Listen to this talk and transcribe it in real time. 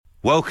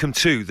Welcome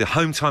to the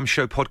Home Time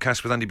Show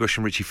podcast with Andy Bush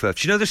and Richie Firth.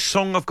 Do you know the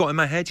song I've got in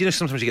my head? You know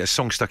sometimes you get a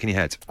song stuck in your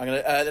head? I'm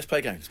gonna let's play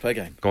a game.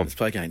 Go on. Let's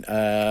play a game.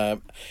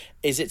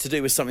 Is it to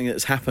do with something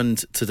that's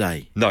happened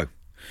today? No.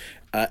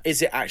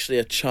 Is it actually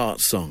a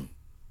chart song?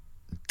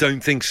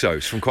 Don't think so.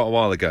 It's from quite a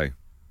while ago.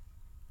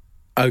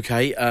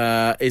 Okay.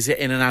 Is it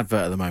in an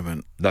advert at the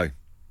moment? No.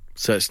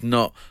 So it's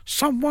not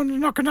someone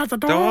knocking at the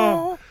door.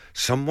 Door.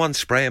 Someone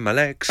spraying my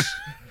legs.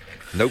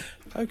 Nope.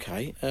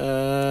 Okay.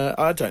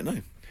 I don't know.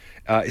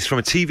 It's from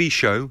a TV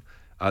show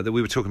that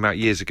we were talking about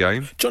years ago.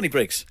 Johnny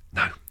Briggs.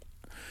 No.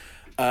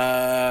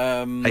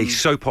 A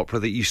soap opera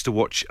that you used to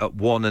watch at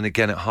 1 and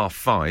again at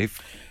 5:30.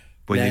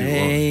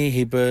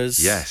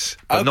 Neighbours. Yes.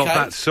 But not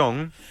that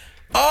song.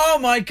 Oh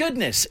my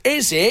goodness.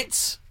 Is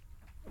it?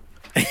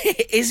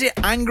 Is it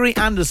Angry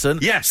Anderson?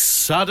 Yes.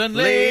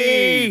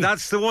 Suddenly.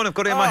 That's the one. I've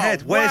got it in my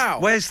head.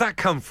 Where's that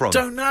come from?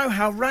 Don't know.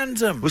 How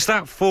random. Was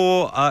that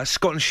for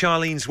Scott and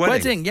Charlene's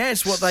wedding?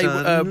 Yes, what they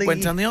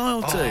went down the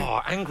aisle to.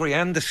 Oh, Angry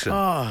Anderson.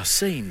 Oh,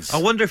 scenes. I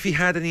wonder if he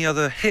had any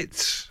other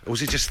hits, or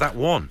was it just that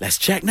one? Let's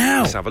check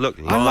now. Let's have a look.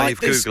 Live I like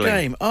this Googling.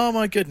 game. Oh,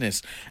 my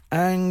goodness.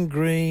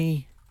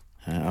 Angry...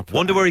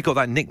 Wonder where he got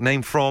that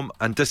nickname from,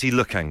 and does he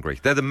look angry?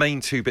 They're the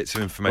main two bits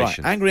of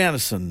information. Right, Angry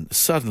Anderson,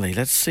 Suddenly.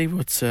 Let's see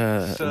what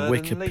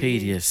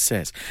Wikipedia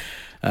says.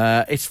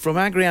 It's from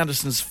Angry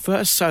Anderson's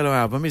first solo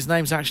album. His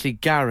name's actually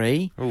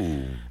Gary.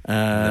 Ooh.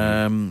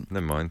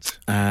 Never mind.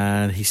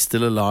 And he's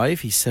still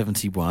alive. He's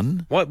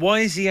 71. Why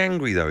is he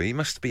angry, though? He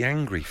must be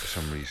angry for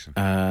some reason.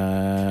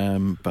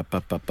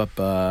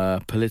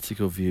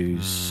 Political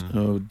views.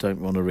 Oh,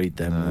 don't want to read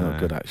them. They're not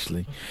good,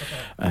 actually.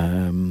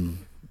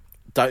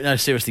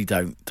 Seriously,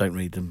 don't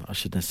read them. I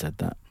shouldn't have said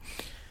that.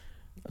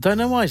 I don't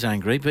know why he's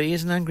angry, but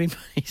he's an angry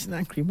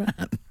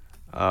man.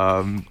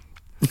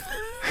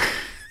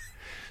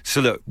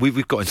 So look,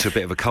 we've got into a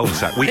bit of a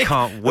cul-de-sac. We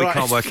can't work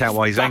out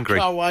why he's angry.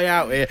 Our way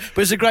out here,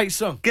 but it's a great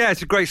song. Yeah,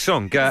 it's a great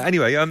song.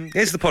 Anyway,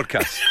 here's the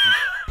podcast.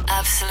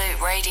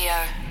 Absolute Radio.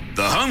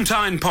 The Home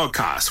Time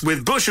Podcast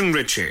with Bush and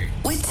Richie.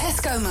 With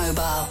Tesco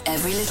Mobile,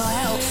 every little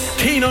helps.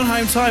 Keen on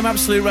Home Time,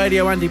 Absolute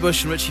Radio, Andy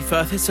Bush and Richie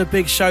Firth. It's a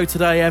big show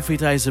today. Every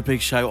day is a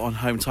big show on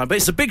Home Time. But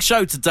it's a big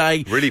show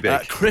today. Really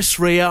big. Chris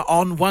Rea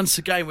on once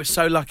again. We're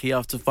so lucky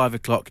after 5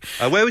 o'clock.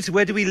 Where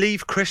did we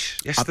leave Chris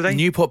yesterday?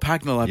 Newport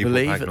Pagnell, I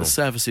believe, at the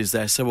services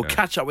there. So we'll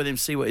catch up with him,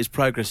 see what his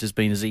progress has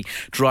been as he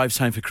drives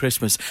home for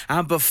Christmas.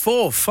 And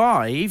before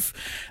 5,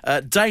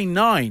 day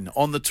 9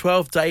 on the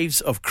 12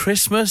 days of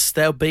Christmas,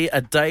 there'll be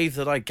a Dave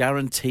that I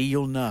guarantee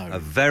you'll know. A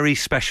very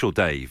special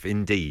Dave,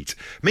 indeed.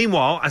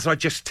 Meanwhile, as I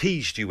just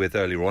teased you with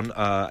earlier on,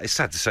 it's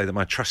sad to say that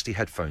my trusty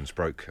headphones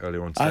broke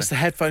earlier on today. That's the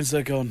headphones that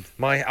are gone.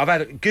 I've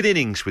had good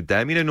innings with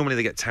them. You know, normally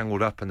they get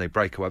tangled up and they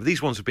break away. But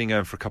these ones have been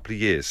going for a couple of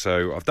years,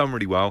 so I've done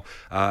really well.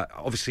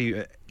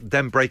 Obviously,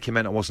 them breaking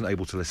meant I wasn't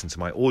able to listen to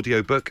my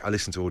audiobook. I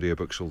listen to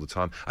audiobooks all the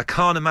time. I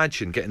can't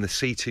imagine getting the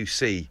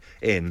C2C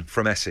in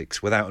from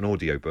Essex without an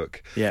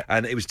audiobook. Yeah.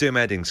 And it was doing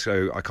my heading,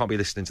 so I can't be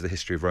listening to the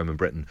history of Roman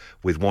Britain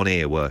with one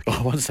ear working.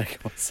 Oh, one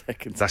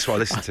second. That's what I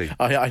listen to.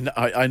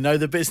 I know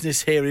the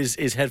business here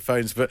is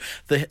headphones, but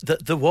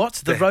the what?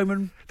 The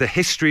Roman... The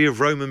history of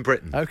Roman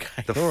Britain.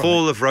 Okay. The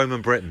fall of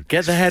Roman Britain.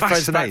 Get the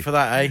headphones back for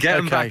that, eh? Get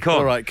them back on.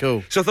 All right,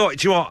 cool. So I thought,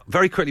 do you know what?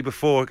 Very quickly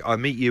before I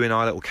meet you in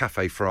our little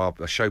cafe for our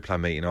show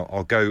plan meeting,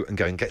 I'll go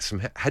and get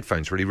some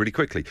headphones really, really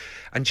quickly.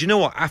 And do you know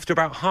what? After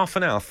about half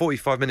an hour,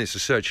 45 minutes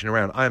of searching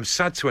around, I am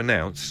sad to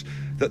announce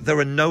that there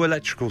are no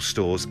electrical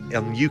stores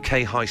on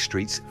UK high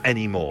streets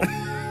anymore.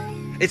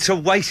 It's a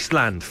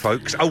wasteland,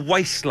 folks. A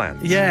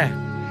wasteland.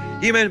 Yeah.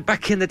 You mean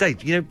back in the day,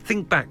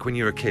 think back when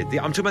you were a kid.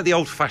 I'm talking about the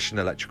old-fashioned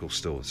electrical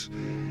stores.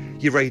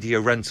 Your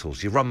Radio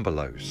Rentals, your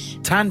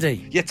Rumbelows.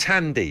 Tandy. Your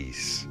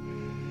Tandys.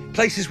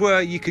 Places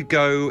where you could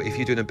go if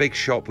you're doing a big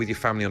shop with your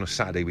family on a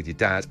Saturday with your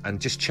dad and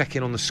just check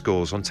in on the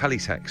scores on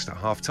teletext at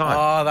half-time.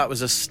 Oh, that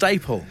was a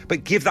staple.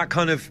 But give that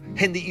kind of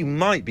hint that you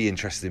might be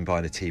interested in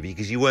buying a TV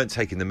because you weren't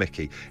taking the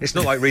mickey. It's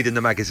not like reading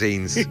the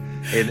magazines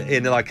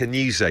in like a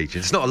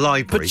newsagent. It's not a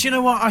library. But you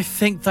know what? I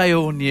think they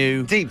all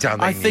knew. Deep down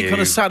they I think knew.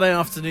 on a Saturday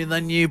afternoon they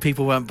knew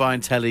people weren't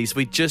buying tellies.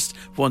 We just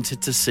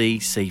wanted to see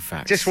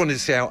CFAX. Just wanted to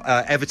see how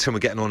Everton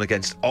were getting on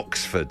against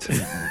Oxford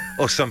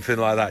or something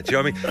like that. Do you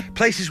know what I mean?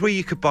 Places where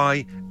you could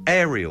buy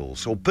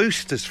aerials or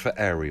boosters for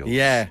aerials.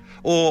 Yeah.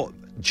 Or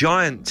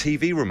giant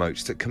TV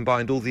remotes that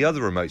combined all the other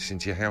remotes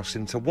into your house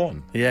into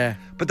one. Yeah.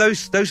 But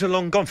those are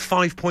long gone.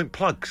 5-point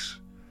plugs.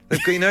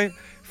 They've got,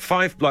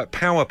 5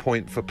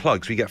 PowerPoint for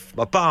plugs. We get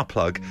a bar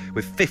plug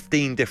with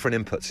 15 different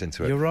inputs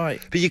into it. You're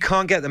right. But you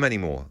can't get them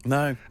anymore.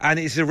 No. And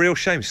it's a real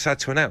shame. Sad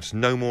to announce,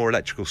 no more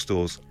electrical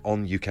stores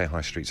on UK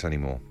high streets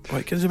anymore.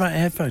 Wait, can I do about your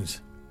headphones?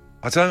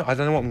 I don't know what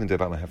I'm going to do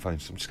about my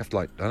headphones. I'm just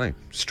going to have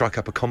to, strike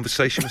up a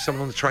conversation with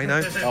someone on the train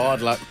home. Oh,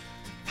 hard luck.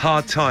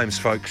 Hard times,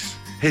 folks.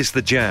 Here's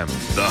the jam.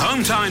 The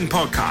Home Time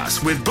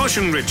Podcast with Bush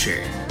and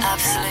Richie.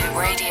 Absolute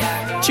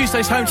Radio.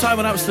 Tuesday's Home Time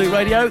on Absolute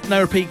Radio.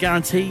 No repeat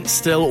guarantee.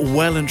 Still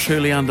well and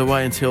truly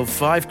underway until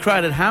 5.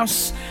 Crowded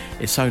house.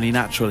 It's only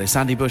natural. It's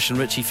Andy Bush and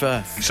Richie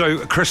Firth.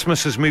 So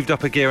Christmas has moved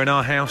up a gear in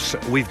our house.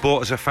 We've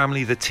bought as a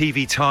family the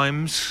TV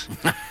Times.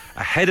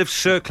 ahead of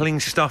circling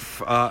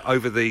stuff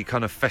over the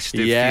kind of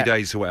festive few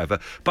days or whatever.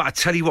 But I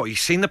tell you what, you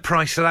seen the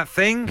price of that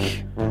thing?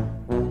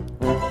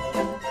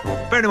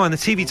 Bear in mind, the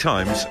TV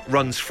Times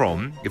runs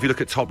from, if you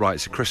look at top right,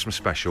 it's a Christmas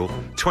special,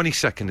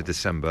 22nd of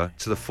December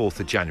to the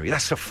 4th of January.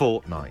 That's a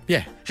fortnight.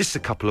 Yeah. Just a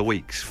couple of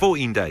weeks.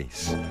 14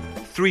 days.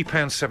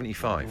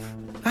 £3.75.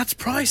 That's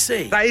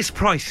pricey. That is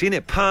pricey, isn't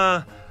it?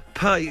 Per,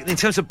 in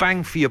terms of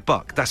bang for your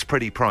buck, that's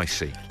pretty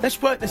pricey. Let's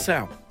work this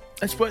out.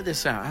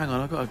 Hang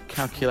on, I've got a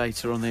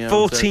calculator on the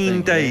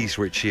 14 days,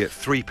 Richie, at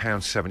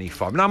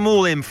 £3.75. And I'm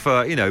all in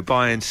for,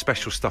 buying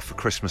special stuff for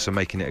Christmas and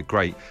making it a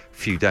great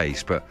few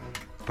days, but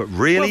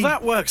really? Well,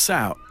 that works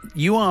out.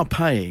 You are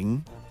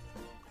paying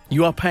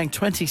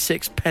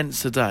 26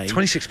 pence a day.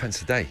 26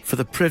 pence a day. For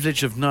the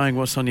privilege of knowing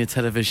what's on your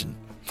television.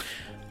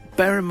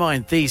 Bear in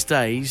mind, these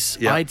days,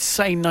 I'd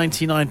say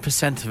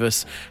 99% of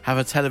us have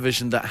a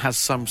television that has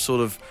some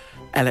sort of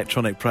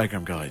electronic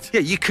programme guide.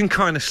 Yeah, you can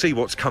kind of see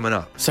what's coming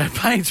up. So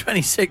paying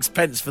 26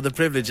 pence for the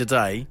privilege a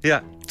day,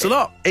 it's a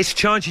lot. It's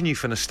charging you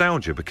for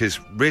nostalgia because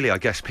really, I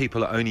guess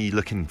people are only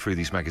looking through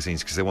these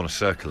magazines because they want to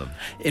circle them.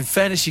 In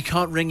fairness, you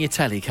can't ring your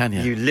telly, can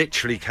you? You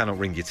literally cannot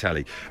ring your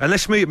telly. And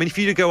let's move, if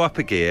you go up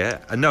a gear,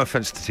 and no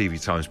offence to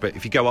TV Times, but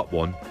if you go up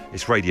one,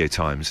 it's Radio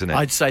Times, isn't it?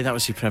 I'd say that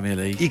was your Premier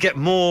League. You get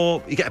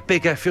a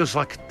bigger, feels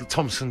like the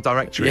Thomson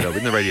Directory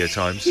in the Radio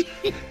Times.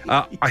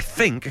 I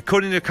think,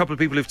 according to a couple of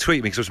people who've tweeted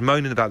me, because I was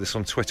moaning about this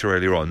on Twitter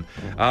earlier on,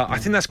 I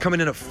think that's coming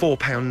in at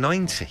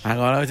 £4.90. Hang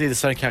on, I'll do the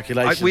same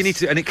calculations. We need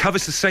to, and it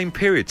covers the same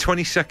period,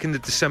 22nd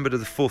of December to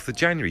the 4th of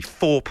January,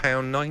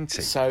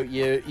 £4.90. So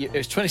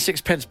it's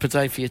 26 pence per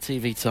day for your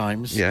TV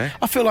Times. Yeah.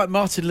 I feel like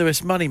Martin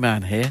Lewis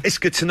Moneyman here. It's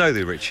good to know,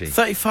 though, Richie.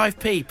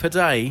 35p per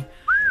day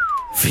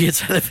for your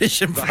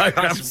television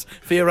programmes,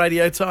 for your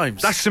Radio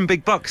Times. That's some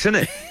big bucks, isn't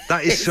it?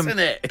 That is some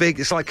big...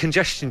 It's like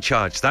congestion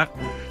charge, that.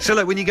 So,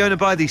 look, when you're going to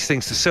buy these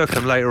things to circle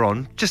them later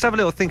on, just have a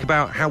little think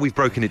about how we've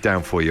broken it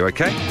down for you,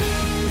 OK?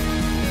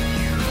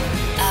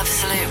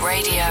 Absolute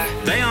Radio.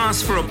 They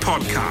asked for a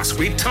podcast.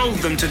 We told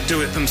them to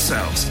do it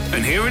themselves.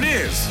 And here it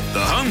is, the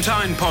Home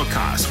Time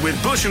Podcast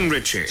with Bush and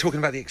Richie. Talking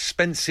about the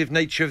expensive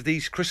nature of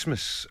these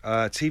Christmas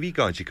TV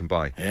guides you can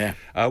buy. Yeah.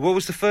 What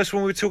was the first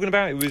one we were talking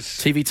about? It was...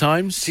 TV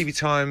Times. TV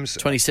Times.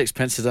 26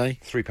 pence a day.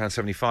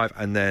 £3.75.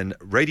 And then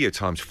Radio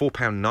Times,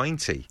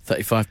 £4.90.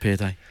 35p a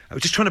day. I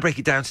was just trying to break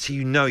it down so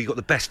you've got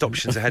the best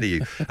options ahead of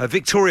you.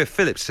 Victoria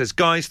Phillips says,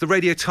 guys, the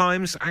Radio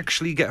Times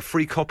actually get a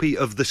free copy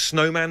of The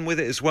Snowman with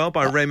it as well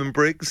by Raymond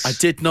Briggs. I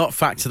did not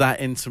factor that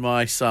into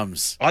my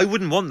sums. I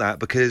wouldn't want that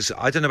because,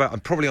 I don't know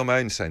I'm probably on my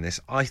own saying this,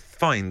 I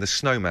find The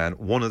Snowman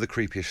one of the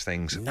creepiest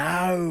things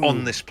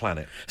on this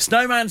planet.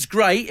 Snowman's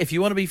great if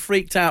you want to be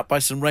freaked out by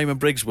some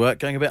Raymond Briggs work,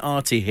 going a bit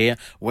arty here,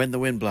 When the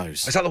Wind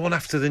Blows. Is that the one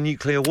after the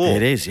nuclear war?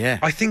 It is, yeah.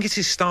 I think it's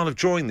his style of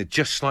drawing that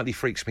just slightly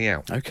freaks me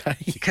out. Okay.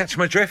 You catch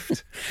my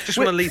drift? Just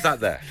want to leave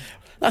that there.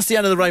 That's the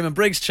end of the Raymond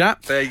Briggs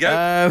chat. There you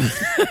go.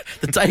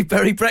 The Dave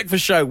Berry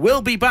Breakfast Show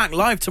will be back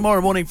live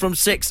tomorrow morning from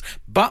 6.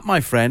 But, my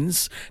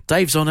friends,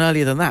 Dave's on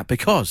earlier than that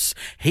because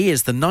he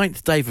is the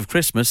 9th Dave of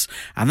Christmas,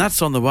 and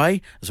that's on the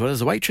way, as well as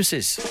the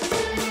waitresses.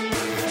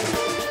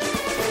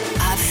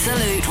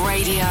 Absolute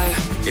Radio.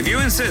 If you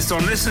insist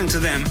on listening to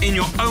them in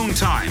your own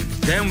time,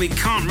 then we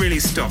can't really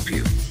stop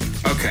you.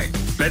 OK,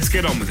 let's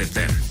get on with it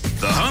then.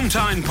 The Home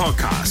Time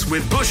Podcast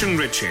with Bush and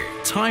Richie.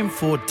 Time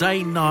for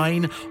day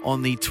 9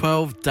 on the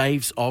 12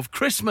 Daves of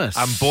Christmas.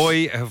 And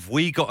boy, have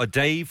we got a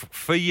Dave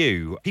for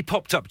you. He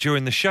popped up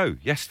during the show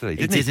yesterday,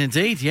 didn't he? He did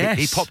indeed, yes.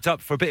 He popped up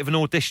for a bit of an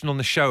audition on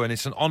the show, and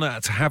it's an honour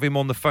to have him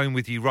on the phone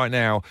with you right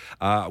now.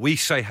 We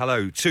say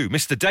hello to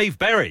Mr. Dave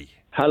Berry.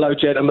 Hello,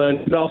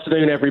 gentlemen. Good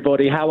afternoon,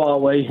 everybody. How are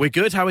we? We're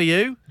good. How are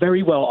you?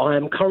 Very well. I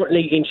am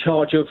currently in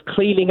charge of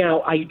cleaning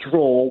out a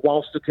drawer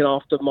whilst looking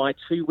after my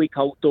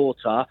 2-week-old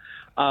daughter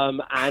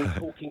and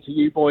talking to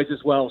you boys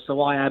as well.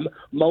 So I am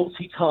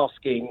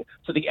multitasking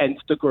to the nth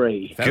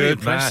degree. Very good,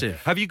 impressive. Man.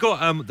 Have you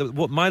got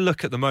what my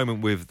look at the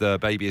moment with the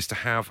baby is to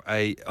have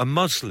a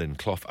muslin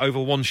cloth over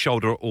one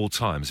shoulder at all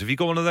times. Have you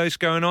got one of those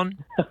going on?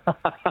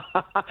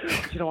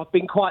 I've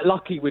been quite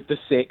lucky with the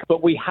sick,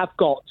 but we have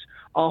got...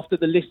 After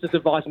the list has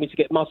advised me to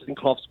get muslin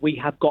cloths, we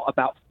have got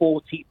about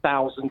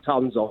 40,000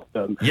 tonnes of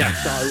them. Yeah.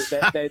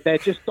 So they're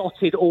just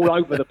dotted all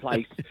over the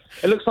place.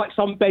 It looks like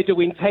some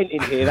Bedouin tent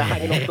in here. They're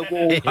hanging off the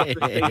walls, off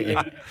the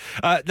ceiling.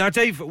 Now,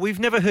 Dave, we've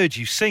never heard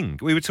you sing.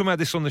 We were talking about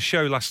this on the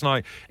show last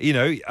night. We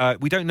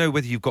don't know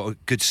whether you've got a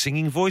good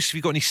singing voice. Have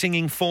you got any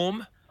singing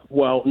form?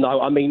 Well,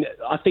 no, I mean,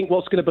 I think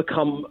what's going to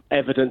become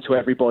evident to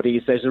everybody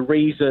is there's a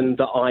reason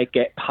that I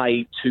get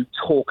paid to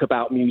talk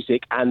about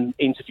music and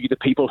interview the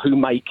people who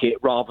make it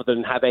rather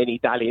than have any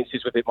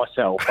dalliances with it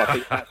myself. I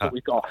think that's what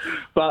we've got.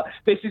 But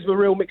this is a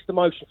real mixed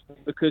emotion for me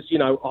because,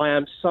 I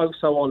am so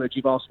honoured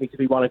you've asked me to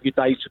be one of your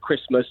days for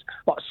Christmas,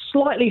 but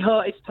slightly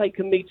hurt it's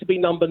taken me to be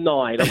number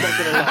 9. I'm not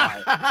going to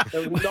lie.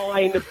 There were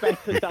 9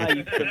 better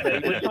days for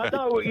me, which I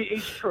know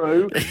is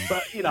true,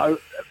 but,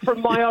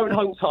 from my own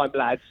home time,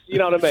 lads, you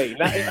know what I mean?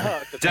 That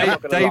hurts.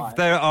 Dave,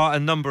 there are a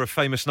number of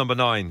famous number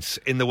 9s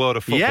in the world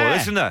of football,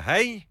 isn't there?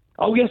 Hey?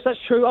 Oh, yes, that's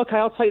true. OK,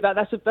 I'll take that.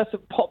 That's a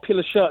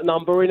popular shirt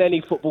number in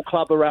any football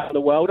club around the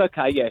world.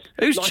 OK, yes.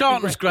 Who's Nice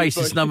Charlton's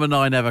greatest number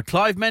 9 ever?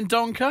 Clive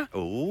Mendonca?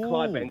 Ooh.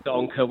 Clive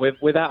Mendonca,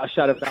 without a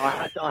shadow of a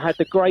doubt. I had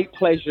the great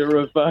pleasure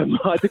of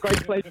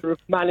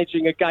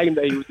managing a game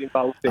that he was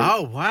involved in.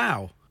 Oh,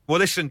 wow. Well,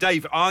 listen,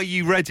 Dave, are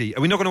you ready?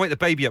 Are we not going to wake the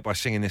baby up by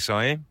singing this,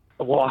 are you?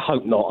 Well, I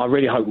hope not. I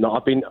really hope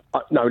not.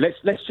 No. Let's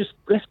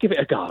give it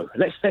a go.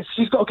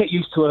 She's got to get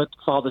used to her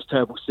father's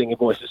terrible singing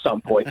voice at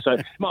some point. So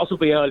might as well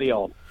be early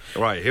on.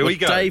 Right, here we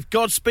go. Dave,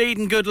 Godspeed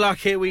and good luck.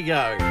 Here we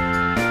go.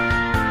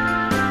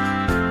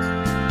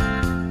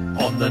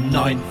 On the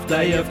 9th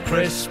day of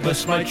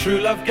Christmas, my true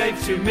love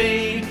gave to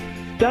me.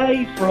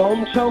 Dave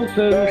from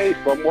Charlton. Dave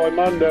from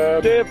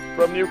Wymondham. Dave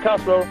from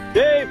Newcastle.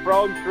 Dave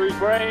from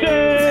Shrewsbury.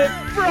 Dave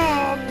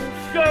from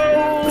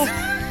School.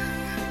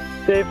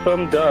 Dave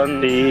from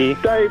Dundee.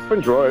 Dave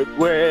from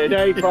Droitwich.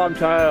 Dave from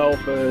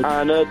Telford.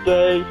 And a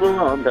Dave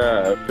from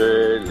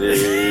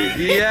Caerphilly.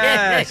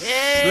 Yes!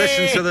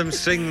 Listen to them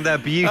sing. They're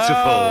beautiful.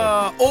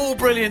 All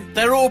brilliant.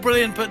 They're all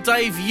brilliant, but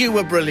Dave, you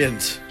were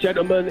brilliant.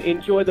 Gentlemen,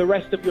 enjoy the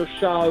rest of your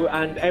show,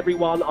 and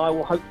everyone, I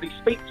will hopefully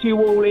speak to you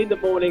all in the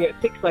morning at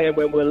 6 a.m.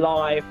 when we're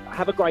live.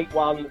 Have a great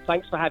one.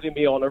 Thanks for having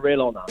me on. A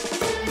real honour.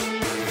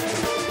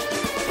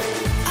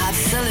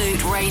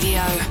 Absolute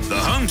Radio. The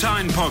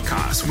Hometime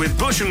Podcast with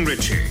Bush and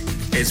Ritchie.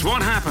 It's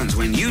what happens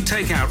when you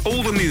take out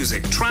all the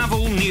music,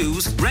 travel,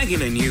 news,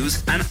 regular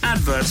news, and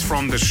adverts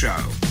from the show.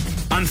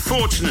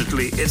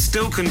 Unfortunately, it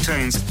still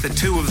contains the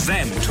two of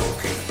them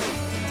talking.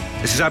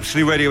 This is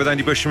Absolute Radio with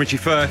Andy Bush and Richie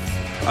Firth.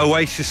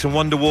 Oasis and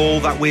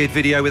Wonderwall, that weird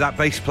video with that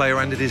bass player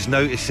handed his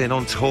notice in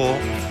on tour.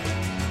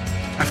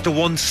 After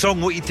one song,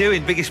 what you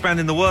doing? Biggest band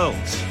in the world.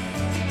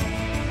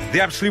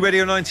 The Absolute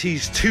Radio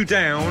 90s, 2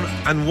 down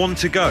and 1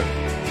 to go.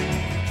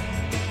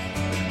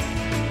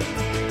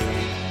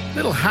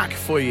 Little hack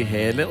for you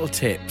here, little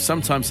tip.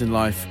 Sometimes in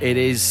life,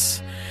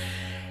 it's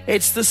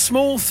the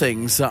small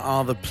things that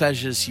are the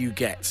pleasures you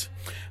get.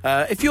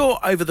 If you're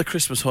over the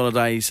Christmas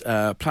holidays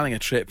planning a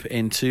trip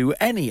into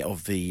any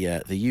of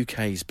the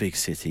UK's big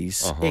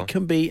cities, it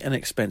can be an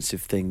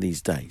expensive thing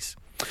these days.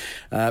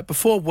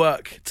 Before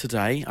work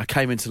today, I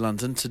came into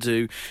London to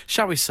do,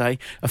 shall we say,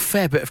 a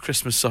fair bit of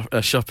Christmas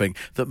shopping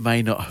that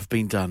may not have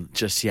been done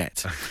just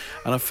yet.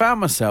 And I found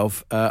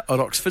myself at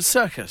Oxford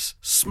Circus,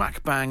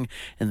 smack bang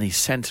in the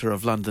centre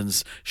of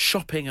London's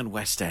shopping and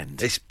West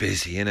End. It's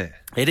busy, isn't it?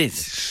 It is.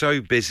 It's so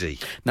busy.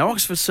 Now,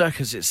 Oxford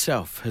Circus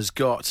itself has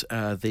got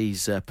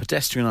these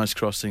pedestrianised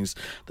crossings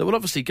that will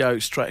obviously go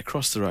straight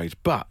across the road,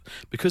 but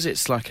because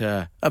it's like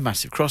a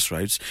massive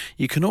crossroads,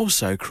 you can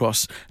also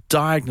cross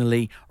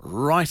diagonally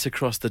right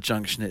across the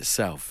junction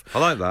itself. I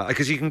like that,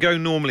 because you can go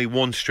normally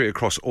one street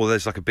across, or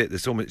there's like a bit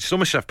that's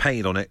almost have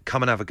painted on it.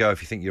 Come and have a go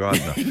if you think you're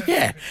over.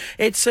 Yeah,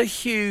 it's a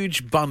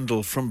huge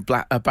bundle from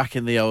back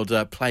in the old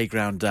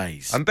playground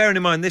days. And bearing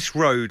in mind, this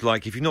road,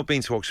 like, if you've not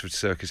been to Oxford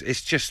Circus,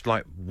 it's just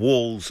like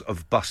walls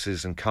of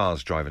buses and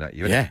cars driving at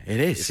you, isn't Yeah, it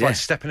is. It's like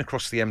stepping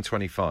across the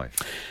M25.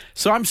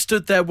 So I'm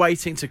stood there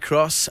waiting to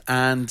cross,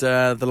 and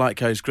the light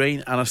goes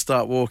green, and I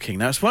start walking.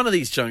 Now, it's one of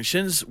these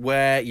junctions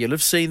where you'll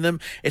have seen them.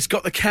 It's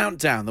got the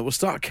countdown that will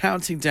start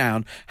counting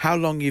down how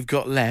long you've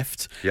got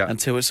left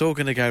until it's all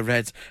going to go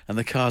red and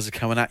the cars are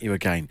coming at you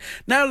again.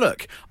 Now,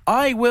 look,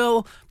 I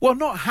will,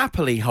 not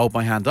happily hold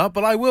my hand up,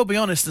 but I will be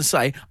honest and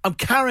say I'm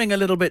carrying a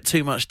little bit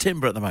too much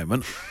timber at the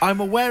moment. I'm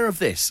aware of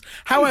this.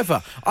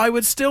 However, I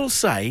would still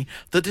say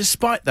that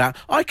despite that,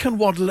 I can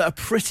waddle at a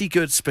pretty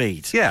good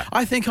speed. Yeah.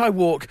 I think I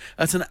walk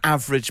at an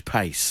average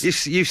pace.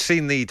 You've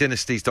seen the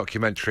Dynasties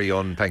documentary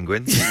on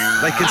penguins.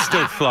 They can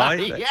still fly.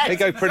 Yes, they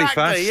go pretty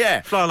exactly, fast.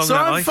 Yeah. Fly along so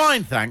that I'm ice.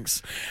 fine,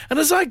 thanks. And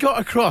as I got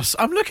across,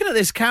 I'm looking at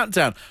this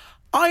countdown.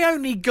 I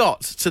only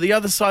got to the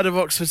other side of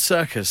Oxford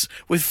Circus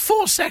with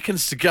 4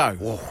 seconds to go.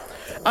 Whoa.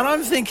 And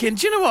I'm thinking,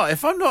 do you know what?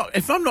 If I'm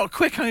not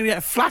quick, I'm going to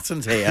get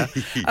flattened here.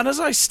 And as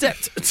I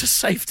stepped to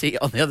safety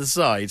on the other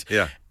side,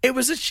 it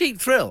was a cheap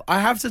thrill, I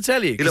have to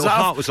tell you. Your little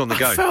heart was on the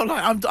go. I felt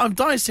like I'm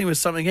dicing with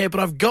something here,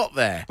 but I've got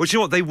there. Well, do you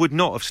know what? They would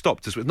not have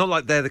stopped us. Not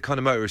like they're the kind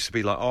of motorists to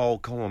be like, oh,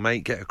 come on,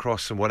 mate, get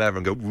across and whatever,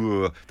 and go,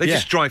 whoa. They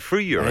just drive through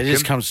you, I reckon. They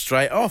just come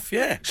straight off,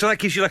 yeah. So that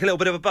gives you like a little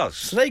bit of a buzz.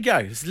 So there you go.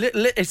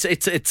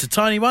 It's a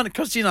tiny one. It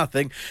costs you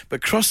nothing.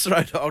 But cross the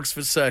road at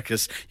Oxford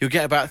Circus, you'll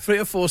get about 3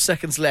 or 4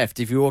 seconds left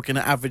if you're walking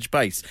at average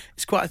pace.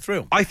 It's quite a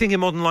thrill. I think in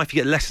modern life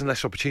you get less and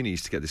less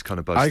opportunities to get this kind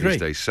of buzz these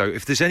days. So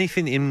if there's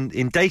anything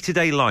in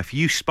day-to-day life,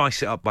 you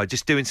spice it up by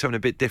just doing something a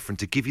bit different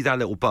to give you that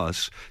little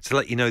buzz, to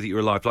let you know that you're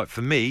alive. Like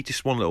for me,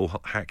 just one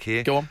little hack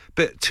here. Go on.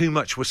 But too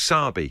much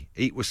wasabi.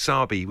 Eat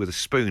wasabi with a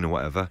spoon or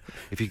whatever.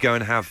 If you go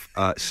and have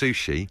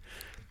sushi.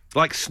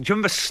 Like, do you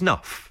remember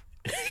snuff?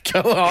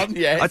 Go on,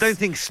 yes. I don't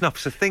think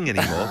snuff's a thing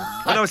anymore.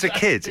 When I was a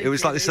kid, it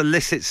was like this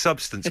illicit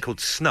substance called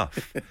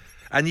snuff.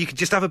 And you can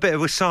just have a bit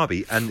of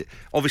wasabi, and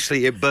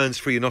obviously it burns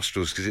through your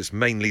nostrils because it's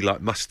mainly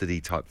like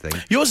mustardy type thing.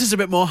 Yours is a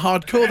bit more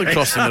hardcore than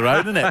crossing the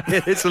road, isn't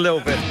it? It's a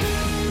little bit.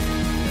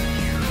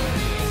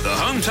 The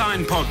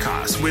Hometime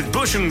Podcast with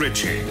Bush and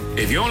Ritchie.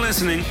 If you're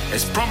listening,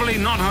 it's probably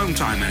not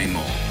Hometime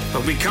anymore,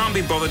 but we can't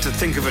be bothered to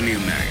think of a new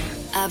name.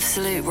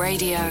 Absolute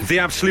Radio. The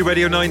Absolute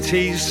Radio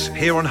 90s,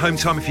 here on Home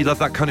Time. If you love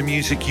that kind of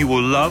music, you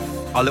will love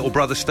our little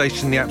brother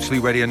station, the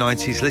Absolute Radio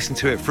 90s. Listen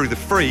to it through the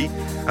free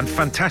and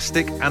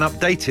fantastic and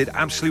updated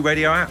Absolute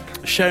Radio app.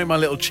 Sharing my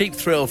little cheap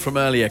thrill from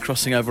earlier,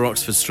 crossing over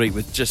Oxford Street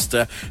with just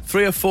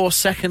 3 or 4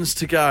 seconds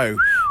to go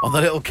on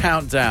the little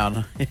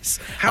countdown.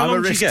 How I'm long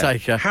a do you risk get?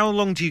 taker. How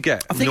long do you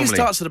get? I think normally? it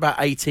starts at about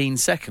 18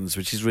 seconds,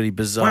 which is really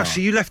bizarre. Wow, so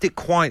you left it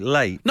quite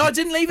late. No, I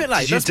didn't leave it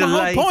late. Did you That's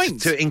my whole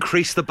point. to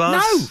increase the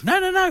buzz?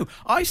 No.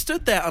 I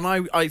stood there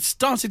and I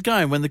started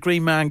going when the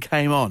Green Man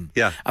came on.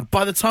 Yeah. And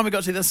by the time I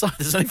got to the other side,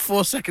 there's only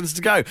 4 seconds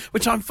to go,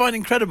 which I find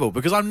incredible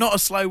because I'm not a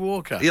slow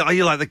walker. Yeah, are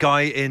you like the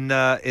guy in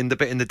the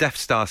bit in the Death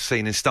Star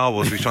scene in Star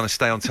Wars who's trying to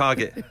stay on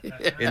target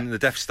in the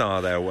Death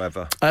Star there or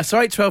whatever? So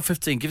 8, 12,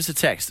 15, give us a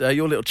text.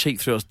 Your little cheap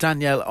thrills.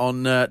 Danielle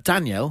on...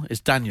 Danielle is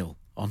Daniel.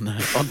 On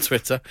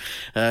Twitter.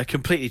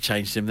 Completely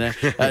changed him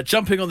there.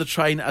 Jumping on the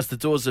train as the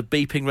doors are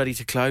beeping, ready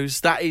to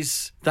close. That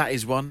is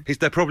one.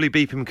 They're probably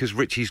beeping because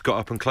Richie's got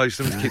up and closed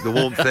them to keep the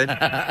warmth in.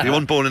 The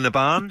one born in the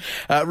barn.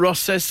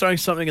 Ross says throwing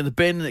something in the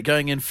bin and it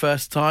going in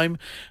first time.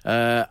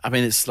 I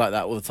mean, it's like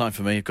that all the time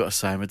for me. I've got to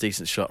say, I'm a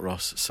decent shot,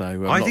 Ross. So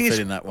I'm not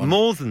feeling that one.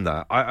 More than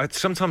that.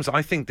 Sometimes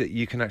I think that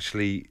you can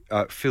actually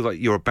feel like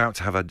you're about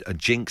to have a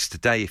jinx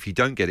today if you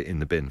don't get it in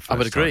the bin first I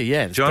would agree,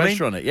 yeah. There's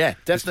pressure on it, yeah,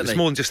 definitely. It's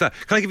more than just that.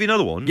 Can I give you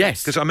another one?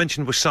 Yes. Because I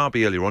mentioned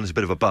wasabi earlier on as a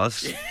bit of a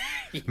buzz.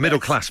 Yes. Middle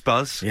class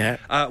buzz. Yeah.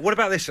 What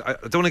about this? I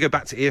don't want to go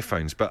back to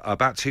earphones, but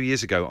about 2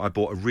 years ago, I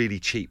bought a really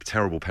cheap,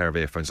 terrible pair of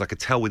earphones. I could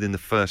tell within the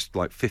first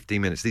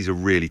 15 minutes, these are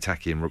really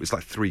tacky and it's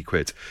like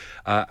 £3.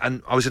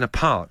 And I was in a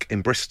park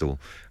in Bristol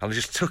and I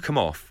just took them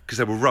off because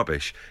they were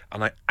rubbish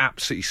and I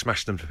absolutely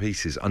smashed them to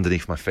pieces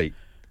underneath my feet.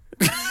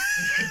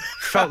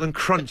 Felt them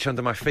crunch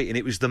under my feet and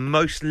it was the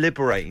most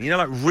liberating,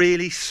 like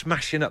really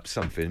smashing up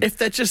something. If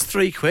they're just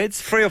 £3,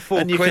 3 or 4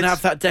 and you quid. can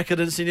have that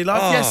decadence in your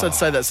life, yes, I'd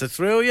say that's a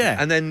thrill, yeah.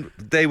 And then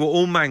they were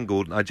all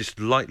mangled and I just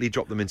lightly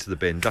dropped them into the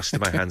bin, dusted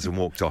my hands and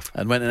walked off.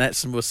 And went and ate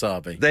some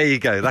wasabi. There you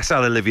go, that's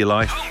how to live your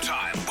life. Home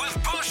Time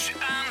with Bush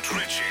and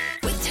Richie.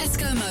 With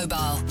Tesco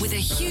Mobile, with a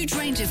huge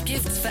range of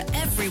gifts for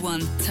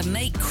everyone to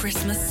make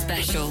Christmas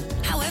special.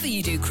 However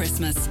you do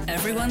Christmas,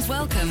 everyone's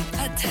welcome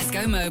at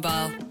Tesco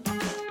Mobile.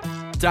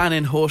 Dan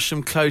in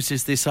Horsham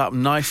closes this up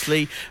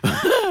nicely.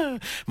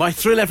 My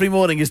thrill every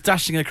morning is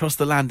dashing across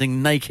the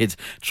landing naked,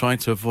 trying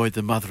to avoid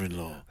the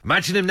mother-in-law.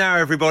 Imagine him now,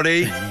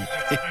 everybody.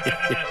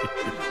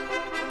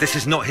 This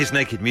is not his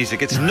naked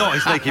music. It's not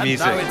his naked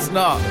music. No, it's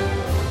not.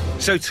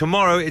 So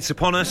tomorrow, it's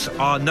upon us,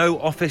 our No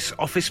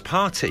Office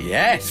party.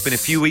 Yes. It's been a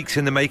few weeks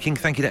in the making.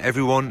 Thank you to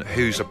everyone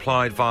who's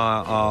applied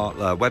via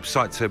our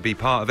website to be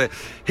part of it.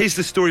 Here's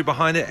the story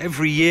behind it.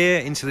 Every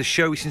year into the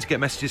show, we seem to get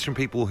messages from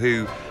people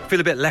who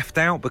feel a bit left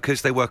out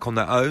because they work on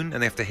their own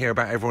and they have to hear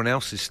about everyone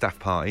else's staff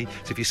party.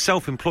 So if you're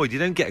self-employed, you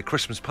don't get a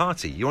Christmas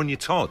party. You're on your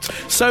Todd.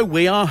 So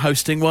we are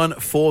hosting one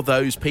for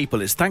those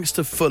people. It's thanks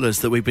to Fuller's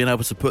that we've been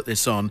able to put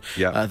this on.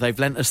 Yeah. They've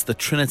lent us the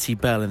Trinity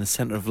Bell in the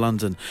centre of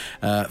London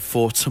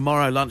for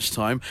tomorrow lunchtime,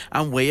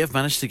 and we have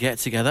managed to get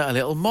together a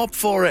little mob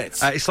for it.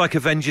 It's like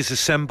Avengers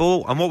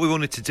Assemble, and what we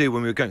wanted to do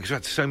when we were going, because we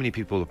had so many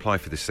people apply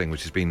for this thing,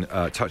 which has been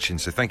touching,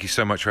 so thank you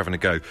so much for having a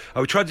go.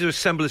 We tried to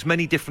assemble as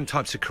many different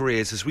types of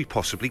careers as we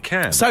possibly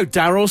can. So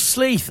Daryl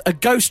Sleeth, a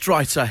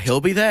ghostwriter,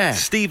 he'll be there.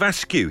 Steve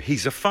Askew,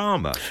 he's a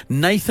farmer.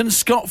 Nathan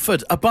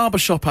Scotford, a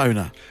barbershop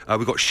owner.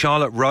 We've got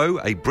Charlotte Rowe,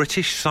 a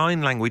British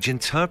Sign Language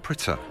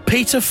interpreter.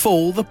 Peter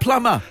Fall, the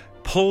plumber.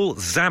 Paul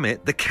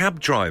Zammit, the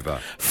cab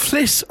driver.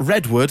 Fliss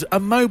Redwood, a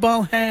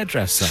mobile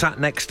hairdresser. Sat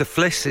next to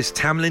Fliss is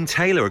Tamlin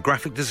Taylor, a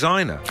graphic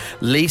designer.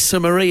 Lisa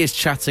Marie is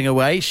chatting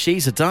away.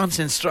 She's a dance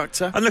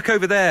instructor. And look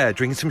over there,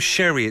 drinking some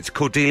sherry, it's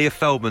Cordelia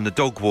Feldman, the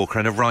dog walker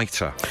and a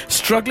writer.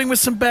 Struggling with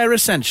some bare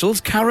essentials,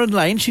 Karen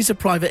Lane, she's a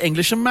private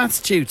English and maths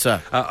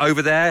tutor.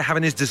 Over there,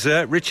 having his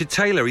dessert, Richard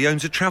Taylor, he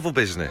owns a travel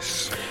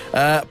business.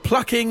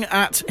 Plucking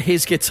at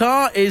his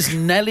guitar is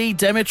Nelly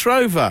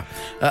Dimitrova,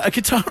 a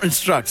guitar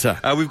instructor.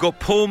 We've got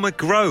Paul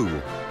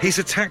McGrow. He's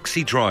a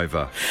taxi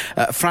driver.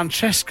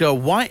 Francesca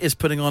White is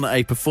putting on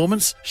a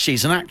performance.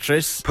 She's an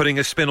actress. Putting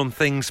a spin on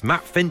things,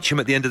 Matt Fincham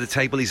at the end of the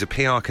table. He's a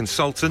PR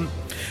consultant.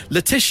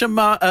 Letitia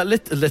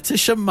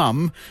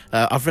Mum,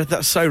 I've read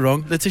that so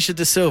wrong. Letitia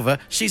De Silva,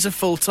 she's a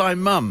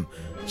full-time mum.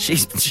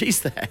 She's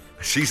there.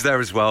 She's there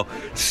as well.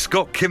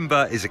 Scott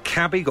Kimber is a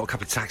cabbie. Got a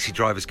couple of taxi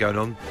drivers going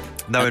on,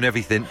 knowing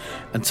everything.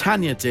 And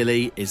Tanya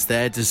Dilly is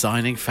there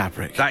designing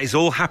fabric. That is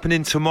all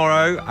happening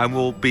tomorrow, and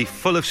we'll be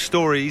full of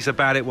stories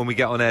about it when we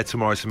get on air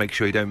tomorrow, so make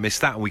sure you don't miss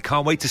that. And we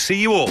can't wait to see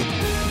you all.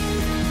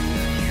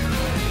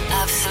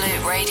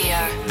 Absolute Radio.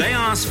 They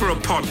asked for a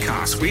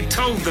podcast. We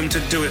told them to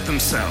do it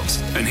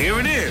themselves. And here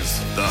it is,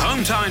 the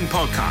Home Time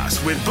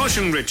Podcast with Bush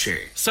and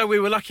Richie. So we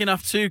were lucky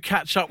enough to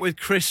catch up with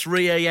Chris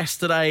Rea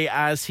yesterday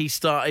as he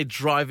started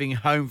driving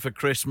home for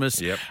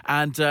Christmas. Yep.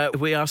 And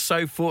we are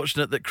so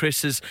fortunate that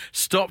Chris has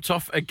stopped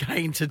off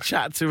again to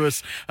chat to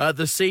us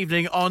this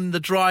evening on the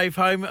drive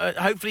home.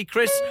 Hopefully,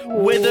 Chris,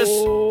 with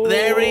us.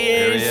 There he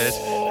is.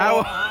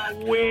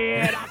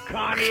 Where the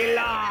Connie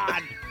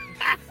lad?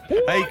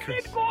 Hey, What's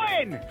it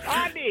going?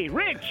 Andy,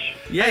 Rich.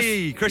 Yes.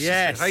 Hey, Chris.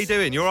 Yes. How you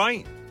doing? You all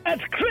right?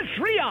 It's Chris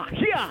Rea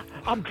here.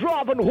 I'm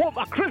driving home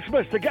for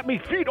Christmas to get me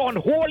feet on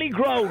holy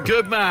ground.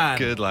 Good man.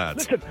 Good lad.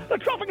 Listen, the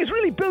traffic is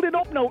really building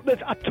up now.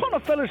 There's a ton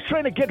of fellas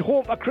trying to get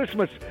home for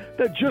Christmas.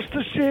 They're just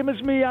the same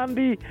as me,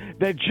 Andy.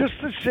 They're just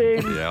the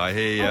same. Yeah, I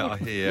hear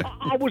you.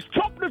 I was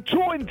top of the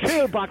toe in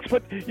tailbacks,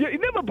 but you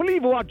never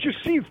believe who I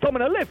just seen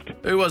thumbing a lift.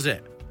 Who was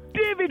it?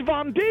 David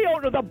Van D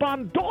out of the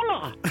band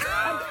Dollar.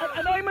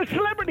 and I'm a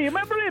celebrity,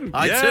 remember him?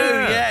 I do,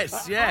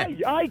 yes, yeah.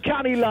 I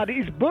canny lad,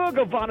 his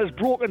burger van has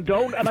broken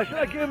down and I said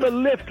I'd give him a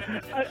lift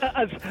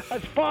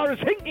as far as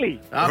Hinckley.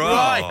 Oh,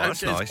 right,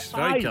 that's nice.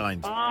 Very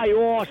kind.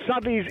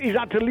 Sadly he's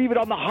had to leave it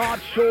on the hard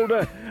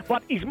shoulder,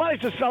 but he's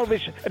managed to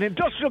salvage an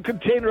industrial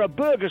container of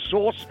burger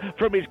sauce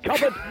from his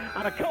cupboard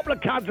and a couple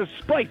of cans of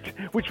Sprite,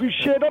 which we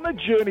shared on the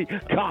journey.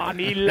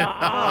 Canny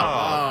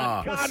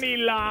lad. Canny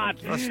lad.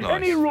 That's nice.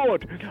 Any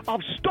road.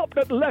 I've stopped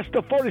at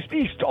Leicester Forest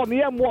East on the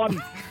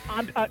M1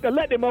 and to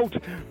let him out.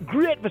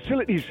 Great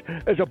facilities.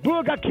 There's a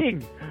Burger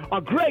King,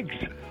 a Greg's,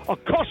 a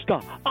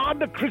Costa,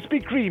 and a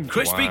Krispy Kreme.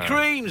 Krispy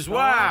Kremes,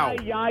 wow.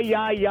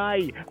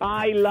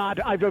 Aye, lad.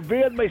 I've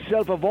availed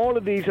myself of all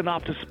of these and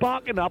after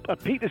sparking up a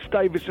Peter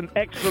Stuyvesant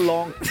extra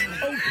long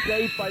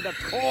outside by the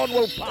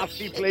Cornwall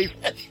pasty place,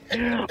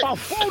 I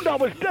found I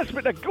was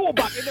desperate to go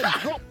back and then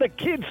drop the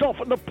kids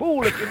off in the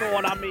pool, if you know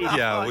what I mean.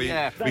 Yeah, we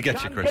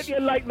get you, Chris. Get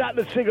you like that,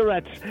 the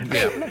cigarettes.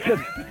 Yeah.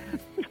 Listen,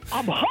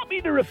 I'm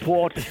happy to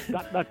report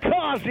that the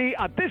Kazi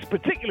at this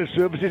particular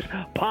services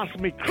passed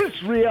me Chris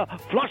Rea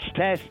flush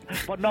test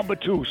for number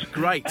 2s.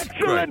 Great.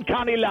 Excellent,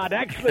 canny lad,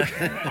 excellent.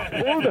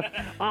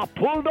 I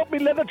pulled up my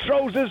leather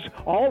trousers,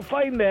 all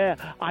fine there.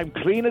 I'm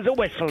clean as a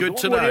whistle. Good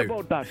to Don't worry know.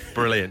 about that.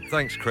 Brilliant.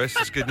 Thanks, Chris.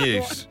 That's good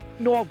news.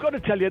 No, I've got to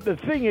tell you, the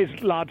thing is,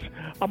 lads,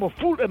 I'm a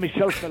fool to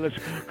myself, fellas,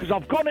 because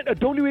I've gone into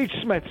W.H.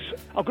 Smith's,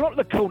 I've gone up to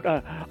the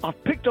counter,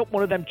 I've picked up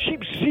one of them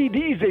cheap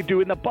CDs they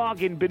do in the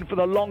bargain bin for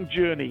the long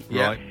journey.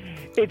 Yeah. Right.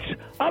 It's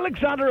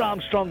Alexander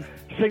Armstrong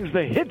sings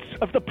the hits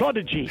of the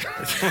Prodigy.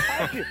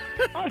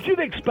 As you'd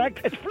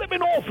expect, it's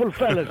flipping awful,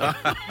 fellas.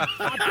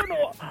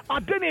 I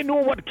didn't know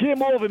what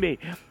came over me.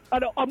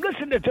 And I'm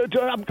listening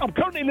I'm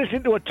currently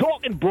listening to a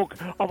talking book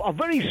of a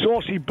very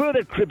saucy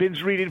Bernard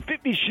Cribbins reading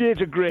 50 Shades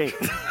of Grey.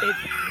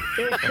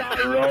 It's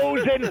a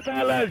rosin,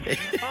 fellas.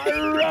 A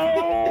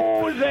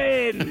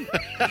rosin.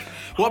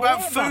 What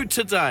about food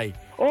today?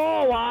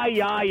 Oh,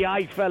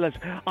 aye, fellas.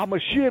 I'm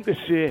ashamed to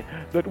say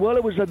that while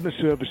I was in the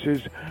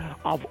services,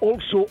 I've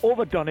also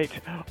overdone it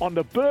on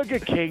the Burger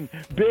King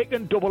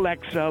Bacon Double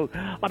XL,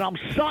 and I'm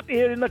sat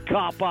here in the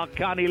car park,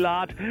 canny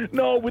lad,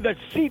 no, with a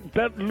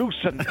seatbelt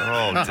loosened.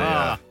 Oh,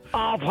 dear.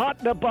 I've had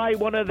to buy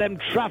one of them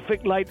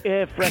traffic light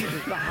air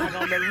fresheners to hang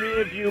on the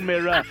rear view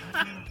mirror.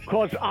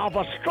 Because I've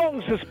a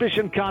strong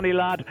suspicion, canny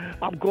lad,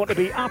 I'm going to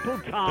be apple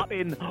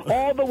tarting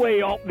all the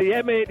way up the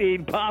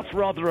M18 past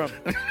Rotherham.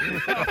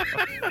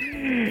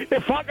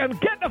 If I can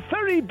get the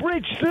Ferry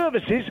Bridge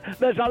services,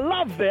 there's a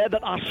love there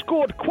that I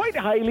scored quite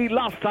highly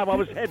last time I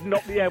was heading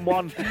up the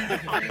M1.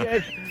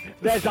 And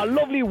there's a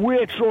lovely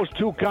Waitrose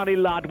too, canny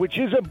lad, which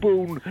is a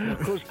boon,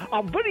 because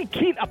I'm very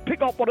keen to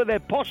pick up one of their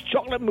posh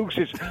chocolate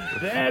mousses.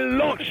 They're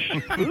lush.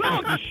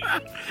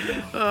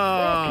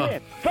 Okay,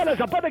 fellas,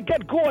 I better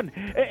get going.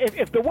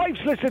 If the wives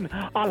listen,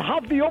 I'll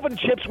have the oven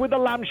chips with the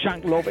lamb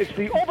shank, love. It's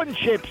the oven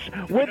chips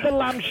with the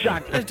lamb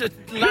shank.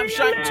 Lamb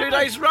shank 2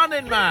 days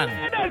running, man.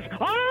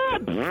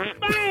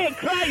 Hey,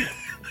 Christ.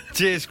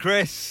 Cheers,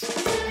 Chris.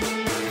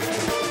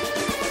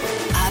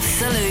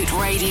 Absolute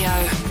Radio.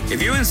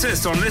 If you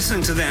insist on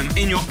listening to them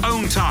in your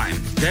own time,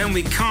 then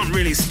we can't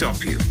really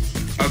stop you.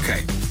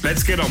 Okay,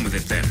 let's get on with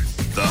it then.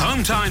 The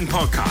Home Time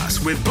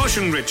Podcast with Bush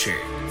and Richie.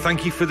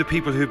 Thank you for the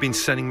people who've been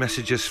sending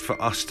messages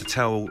for us to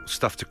tell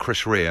stuff to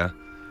Chris Rea.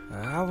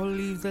 I will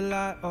leave the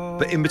light on.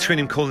 But in between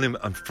him calling him,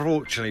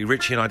 unfortunately,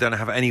 Richie and I don't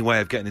have any way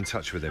of getting in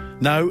touch with him.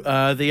 No,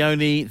 the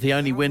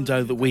only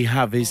window that we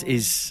have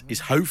is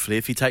hopefully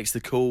if he takes the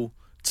call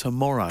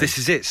tomorrow. This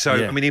is it. So,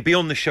 Yeah. I mean, he'll be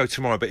on the show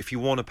tomorrow, but if you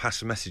want to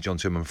pass a message on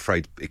to him, I'm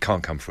afraid it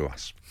can't come through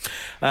us.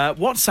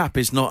 WhatsApp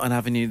is not an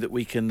avenue that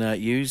we can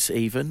use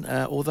even,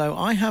 although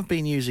I have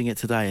been using it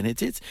today, and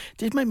it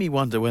did make me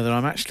wonder whether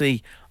I'm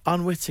actually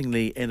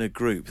unwittingly in a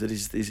group that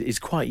is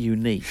quite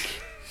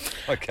unique.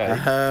 Okay.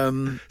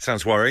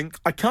 Sounds worrying.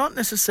 I can't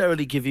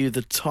necessarily give you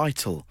the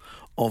title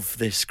of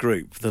this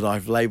group that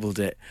I've labelled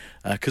it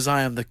because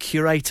I am the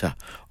curator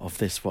of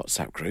this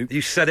WhatsApp group.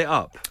 You set it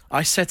up?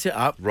 I set it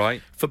up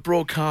Right. for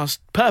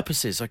broadcast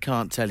purposes. I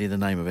can't tell you the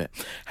name of it.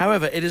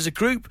 However, it is a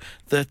group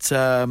that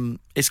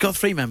it's got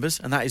 3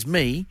 members, and that is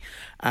me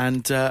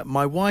and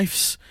my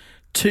wife's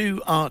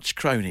 2 arch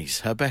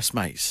cronies, her best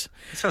mates.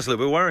 It sounds a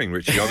little bit worrying,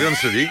 Richie, I'll be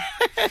honest with you.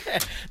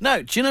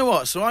 No, do you know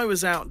what? So I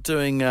was out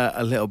doing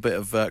a little bit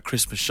of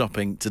Christmas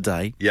shopping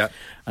today. Yeah.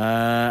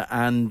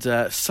 And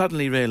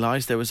suddenly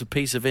realised there was a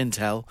piece of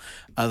intel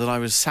that I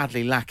was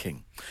sadly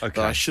lacking.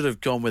 Okay. That I should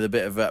have gone with a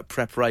bit of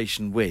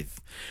preparation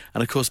with.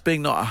 And of course,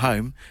 being not at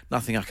home,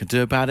 nothing I can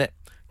do about it.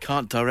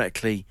 Can't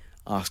directly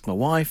ask my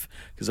wife,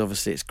 because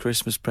obviously it's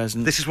Christmas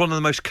present. This is one of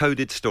the most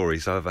coded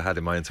stories I've ever had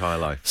in my entire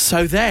life.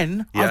 So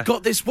then Yeah. I've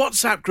got this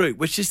WhatsApp group,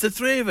 which is the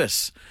 3 of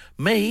us.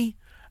 Me,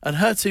 and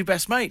her two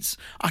best mates.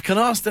 I can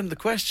ask them the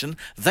question.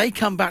 They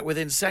come back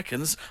within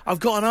seconds. I've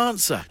got an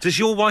answer. Does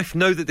your wife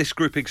know that this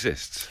group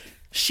exists?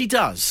 She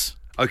does.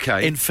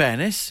 Okay. In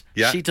fairness,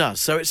 she does.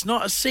 So it's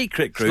not a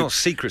secret group.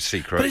 It's not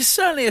secret. But it's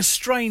certainly a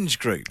strange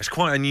group. It's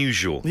quite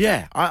unusual.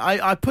 Yeah,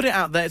 I put it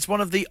out there. It's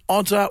one of the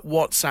odder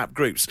WhatsApp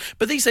groups.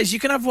 But these days, you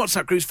can have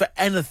WhatsApp groups for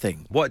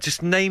anything. What,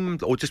 just name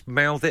or just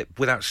mouth it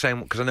without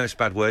saying, because I know it's a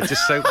bad word.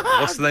 Just say,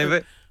 what's the name of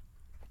it?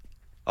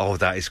 Oh,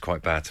 that is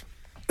quite bad.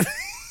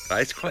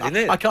 That is quite, isn't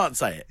it? I can't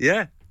say it.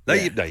 Yeah. No,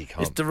 Yeah. you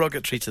can't. It's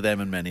derogatory to them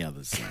and many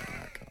others. So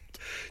I can't.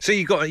 So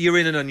you're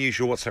in an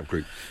unusual WhatsApp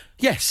group.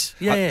 Yes,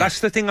 yeah. That's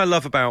the thing I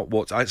love about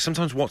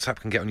sometimes WhatsApp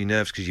can get on your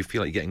nerves because you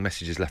feel like you're getting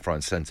messages left, right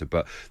and centre.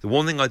 But the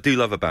one thing I do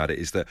love about it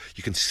is that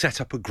you can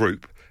set up a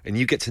group and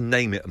you get to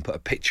name it and put a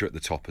picture at the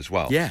top as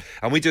well. Yeah.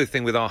 And we do a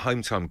thing with our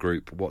Home Time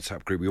group,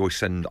 WhatsApp group. We always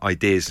send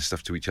ideas and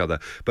stuff to each other.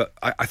 But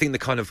I think the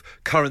kind of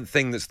current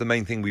thing that's the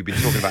main thing we've been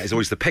talking about is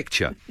always the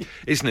picture,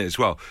 isn't it, as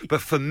well?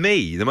 But for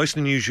me, the most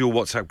unusual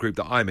WhatsApp group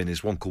that I'm in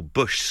is one called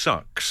Bush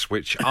Sucks,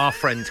 which our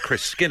friend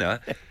Chris Skinner,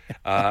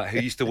 who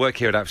used to work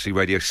here at Absolute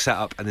Radio, set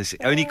up and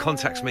only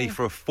contacts me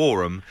for a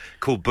forum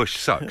called Bush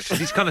Sucks.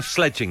 He's kind of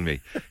sledging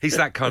me. He's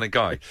that kind of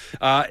guy.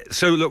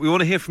 So, look, we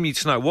want to hear from you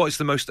tonight. What is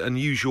the most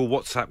unusual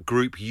WhatsApp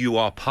group you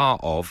are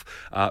part of?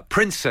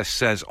 Princess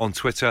says on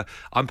Twitter,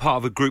 I'm part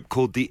of a group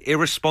called the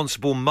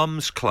Irresponsible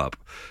Mums Club,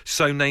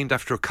 so named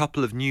after a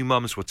couple of new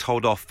mums were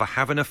told off for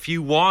having a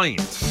few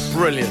wines.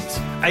 Brilliant.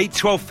 8,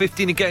 12,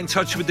 15 to get in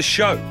touch with the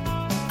show.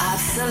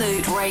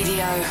 Absolute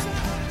Radio.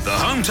 The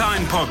Home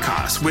Time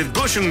Podcast with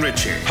Bush and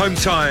Richie. Home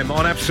Time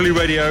on Absolute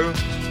Radio.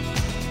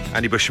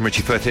 Andy Bush and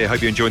Richie Firth here.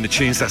 Hope you're enjoying the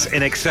tunes. That's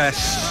In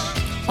Excess.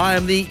 I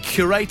am the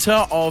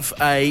curator of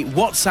a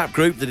WhatsApp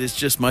group that is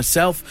just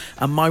myself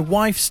and my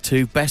wife's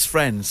two best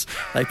friends.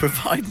 They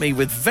provide me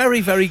with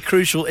very, very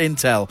crucial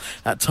intel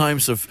at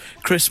times of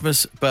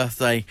Christmas,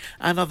 birthday,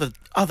 and other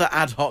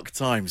ad hoc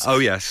times. Oh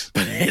yes,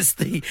 but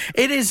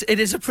it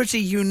is a pretty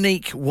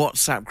unique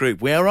WhatsApp group.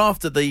 We are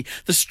after the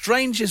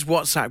strangest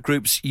WhatsApp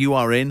groups you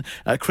are in.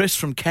 Chris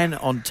from Ken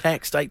on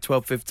text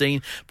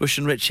 81215. Bush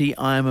and Richie,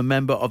 I am a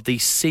member of the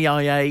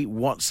CIA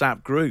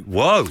WhatsApp group.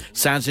 Whoa,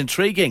 sounds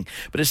intriguing,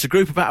 but it's a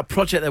group about a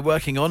project they're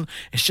working on.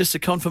 It's just a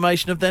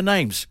confirmation of their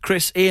names: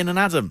 Chris, Ian, and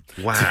Adam.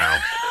 Wow.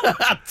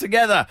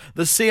 Together,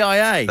 the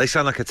CIA. They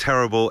sound like a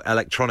terrible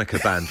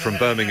electronica band from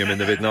Birmingham in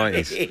the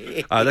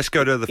mid-90s. Let's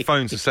go to the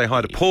phones and say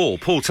hi to Paul.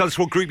 Paul, tell us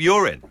what group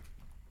you're in.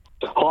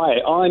 Hi,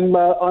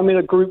 I'm in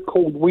a group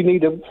called We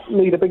Need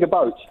a Bigger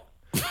Boat.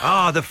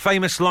 Ah, the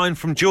famous line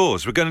from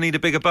Jaws. We're going to need a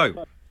bigger boat.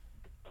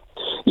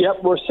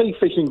 Yep, we're a sea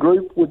fishing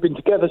group. We've been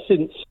together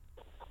since,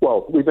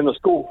 we've been at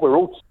school. We're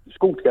all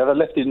school together,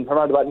 left in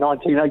around about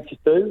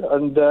 1982,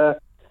 and we're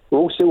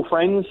all still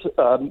friends.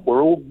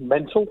 We're all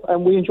mental,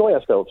 and we enjoy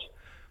ourselves.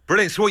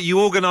 Brilliant. So what,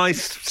 you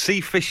organise sea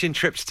fishing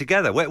trips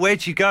together?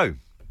 Where'd you go?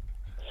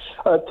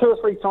 2 or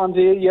 3 times a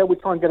year, yeah. We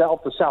try and get out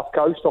off the south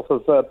coast, off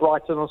of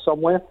Brighton or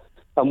somewhere,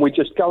 and we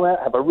just go out,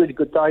 have a really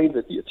good day.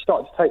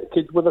 Start to take the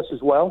kids with us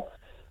as well.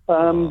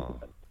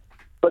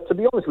 But to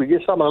be honest with you,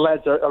 some of the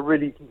lads are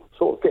really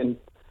sort of getting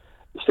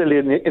silly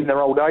in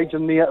their old age,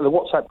 and the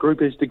WhatsApp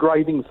group is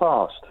degrading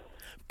fast.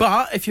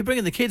 But if you're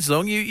bringing the kids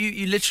along,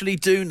 you literally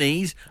do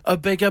need a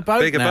bigger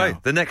boat now.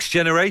 Boat. The next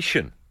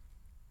generation.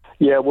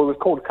 Yeah, well, we've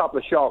caught a couple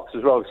of sharks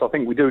as well, so I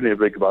think we do need a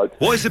bigger boat.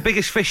 What is the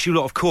biggest fish you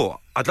lot have caught?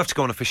 I'd love to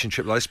go on a fishing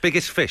trip like this.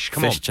 Biggest fish,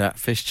 come on. Fish chat.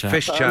 Fish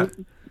chat.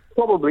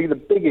 Probably the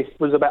biggest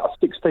was about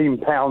a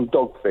 16-pound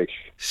dogfish.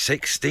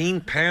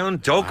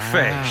 16-pound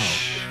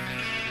dogfish.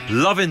 Wow.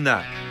 Loving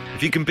that.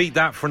 If you can beat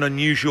that for an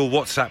unusual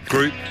WhatsApp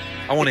group,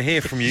 I want to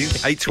hear from you.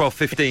 8, 12,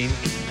 15.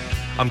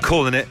 I'm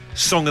calling it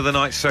Song of the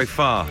Night so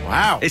far.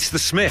 Wow. It's the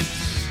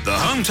Smiths. The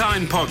Home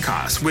Time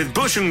Podcast with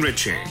Bush and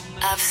Richie.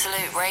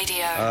 Absolute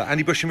Radio.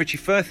 Andy Bush and Richie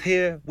Firth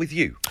here with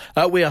you.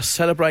 We are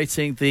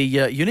celebrating the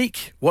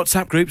unique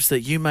WhatsApp groups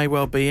that you may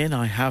well be in.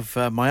 I have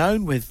my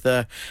own with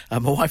my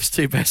wife's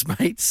two best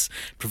mates.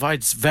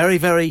 Provides very,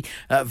 very,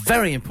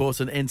 very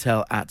important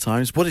intel at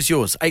times. What is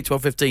yours? 8,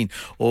 12, 15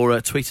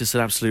 or tweet us at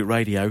Absolute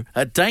Radio.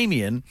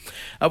 Damien.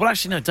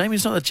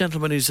 Damien's not the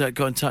gentleman who's got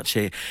in touch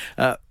here.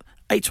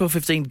 8, 12,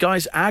 15.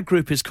 Guys, our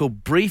group is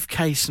called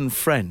Briefcase and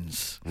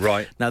Friends.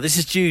 Right. Now, this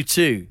is due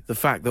to the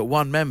fact that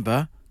one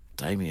member,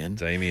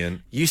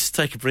 Damien, used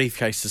to take a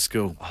briefcase to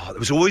school. Oh, there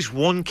was always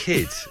one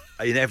kid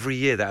in every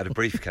year that had a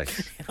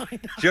briefcase.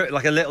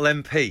 Like a little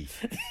MP.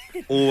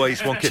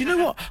 Always one kid. Do you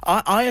know what?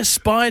 I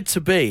aspired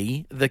to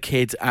be the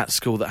kid at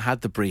school that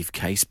had the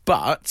briefcase,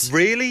 but...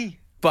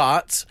 Really?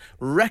 But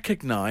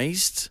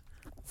recognised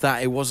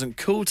that it wasn't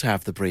cool to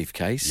have the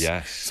briefcase.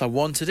 Yes. So I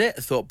wanted it.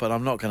 I thought, but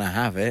I'm not going to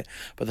have it.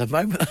 But the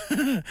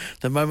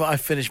moment I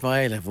finished my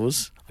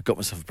A-levels, I got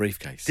myself a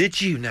briefcase.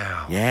 Did you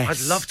now? Yes.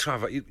 I'd love to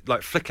have it.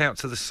 Like flick out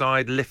to the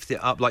side, lift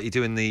it up like you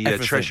do in the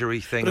Treasury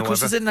thing. But of or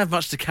course, I whatever. didn't have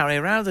much to carry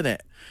around in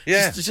it.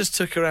 Yeah. It just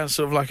took around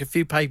sort of like a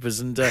few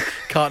papers and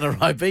carton of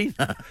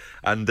Ribena.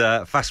 And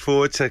fast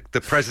forward to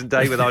the present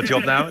day with our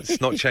job now, it's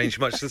not changed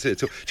much, does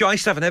it? At all? Do you know, I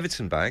used to have an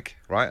Everton bag,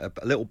 right?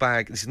 A little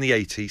bag. This is in the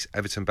 80s,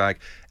 Everton bag.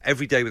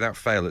 Every day without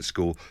fail at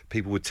school,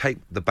 people would take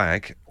the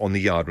bag on the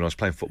yard when I was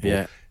playing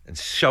football and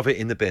shove it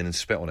in the bin and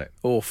spit on it.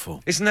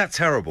 Awful. Isn't that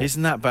terrible?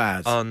 Isn't that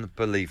bad?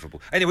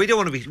 Unbelievable. Anyway,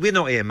 we're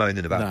not here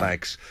moaning about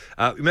bags.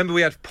 Remember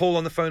we had Paul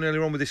on the phone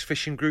earlier on with this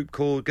fishing group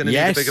called Gonna Need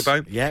a Bigger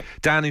Boat? Yeah.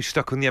 Dan, who's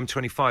stuck on the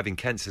M25 in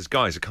Kent, says,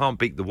 guys, I can't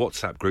beat the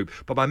WhatsApp group,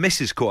 but my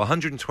missus caught a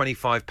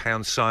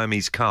 £125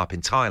 Siamese carp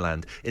in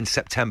Thailand in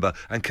September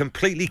and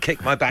completely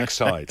kicked my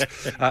backside.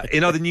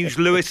 In other news,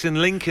 Lewis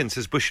in Lincoln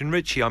says, Bush and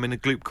Richie, I'm in a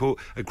group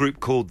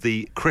called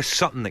the Chris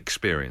Sutton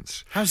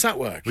Experience. How's that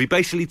work? We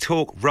basically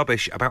talk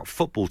rubbish about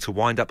football to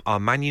wind up our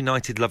Man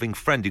United loving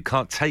friend who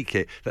can't take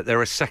it that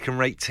they're a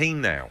second-rate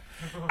team now.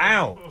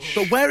 Ouch.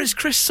 But where is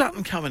Chris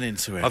Sutton coming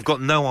into it? I've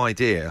got no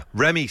idea.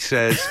 Remy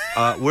says,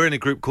 we're in a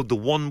group called the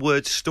One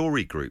Word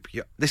Story Group.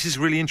 This is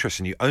really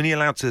interesting. You're only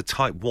allowed to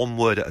type one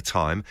word at a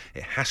time.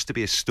 It has to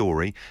be a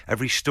story.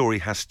 Every story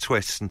has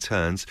twists and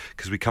turns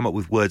because we come up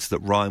with words that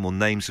rhyme or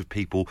names of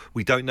people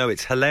we don't know.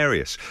 It's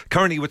hilarious.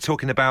 Currently, we're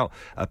talking about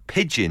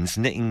pigeons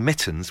knitting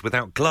mittens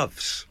without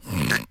gloves.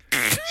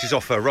 She's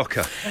off her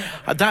rocker.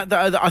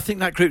 I think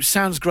that group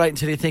sounds great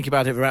until you think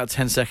about it for about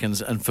 10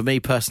 seconds, and for me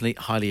personally,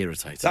 highly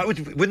irritating.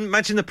 Wouldn't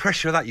imagine the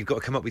pressure of that. You've got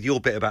to come up with your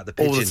bit about the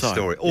pigeon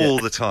story all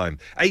the time.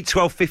 8,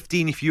 12,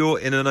 15 if you're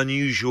in an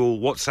unusual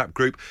WhatsApp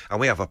group, and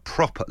we have a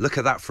proper look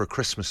at that for a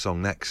Christmas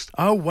song next.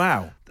 Oh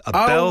wow!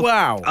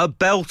 A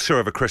belter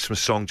of a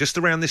Christmas song just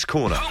around this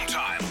corner. Home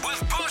time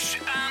with Bush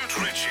and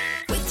Richie.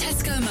 With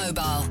Tesco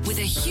Mobile, with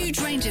a huge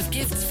range of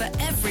gifts for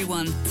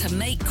everyone to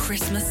make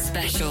Christmas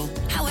special.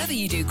 However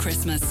you do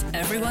Christmas,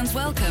 everyone's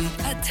welcome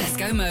at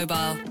Tesco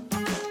Mobile.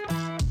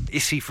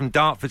 Issy from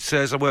Dartford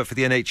says, I work for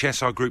the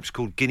NHS. Our group's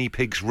called Guinea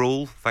Pigs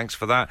Rule. Thanks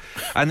for that.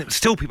 And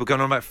still people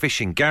going on about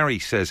fishing. Gary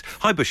says,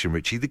 hi, Bush and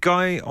Richie. The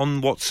guy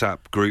on WhatsApp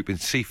group in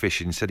sea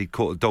fishing said he'd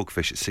caught a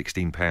dogfish at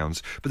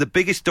 £16. But the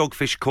biggest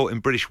dogfish caught in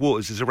British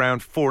waters is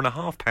around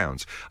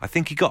 £4.5. I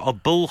think he got a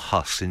bull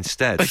huss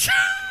instead.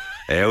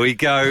 There we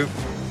go.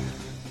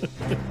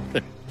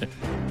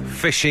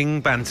 Fishing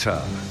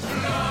banter.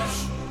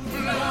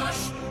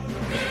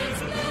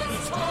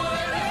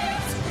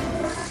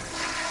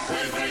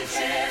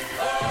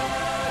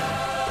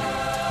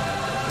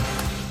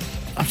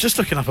 I'm just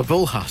looking up a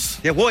bull huss.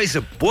 Yeah, what is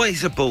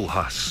a bull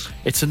huss?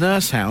 It's a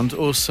nurse hound,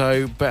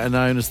 also better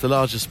known as the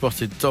largest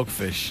spotted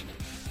dogfish,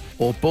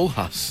 or bull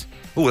huss.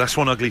 Oh, that's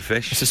one ugly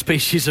fish. It's a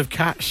species of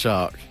cat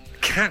shark.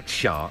 Cat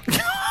shark?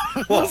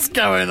 What's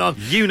going on?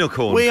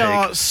 Unicorn We pig.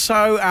 are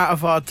so out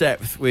of our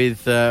depth with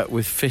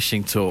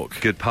fishing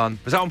talk. Good pun.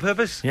 Was that on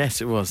purpose?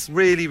 Yes, it was.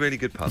 Really, really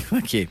good pun.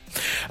 Thank you.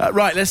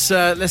 Right, let's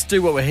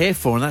do what we're here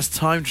for, and that's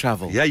time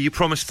travel. Yeah, you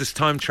promised us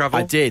time travel.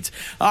 I did.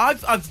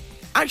 I've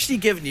actually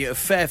given you a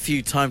fair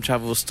few time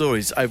travel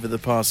stories over the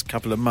past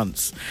couple of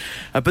months.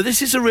 But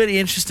this is a really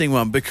interesting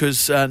one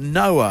because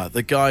Noah,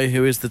 the guy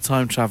who is the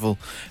time traveller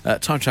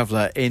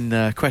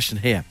in question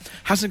here,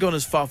 hasn't gone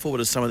as far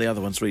forward as some of the other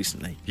ones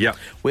recently. Yeah.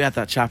 We had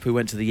that chap who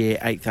went to the year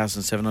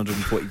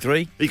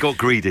 8,743. He got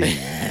greedy. We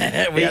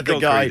had the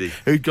guy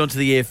who'd gone to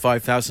the year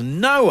 5,000.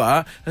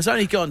 Noah has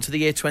only gone to the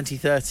year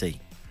 2030.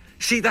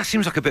 See, that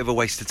seems like a bit of a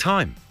waste of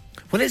time.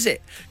 Well, is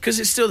it? Because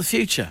it's still the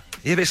future.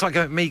 Yeah, but it's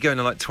like me going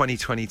to like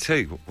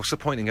 2022. What's the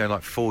point in going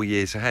like 4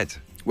 years ahead?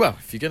 Well,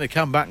 if you're going to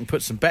come back and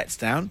put some bets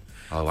down,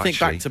 think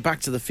Back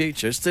to the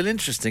Future. It's still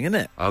interesting, isn't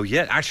it? Oh,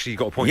 yeah. Actually, you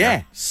got a point. Yeah.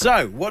 Now.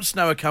 So, what's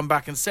Noah come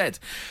back and said?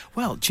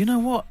 Well, do you know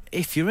what?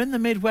 If you're in the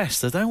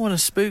Midwest, I don't want to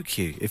spook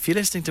you. If you're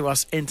listening to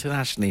us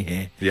internationally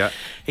here,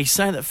 he's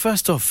saying that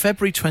first off,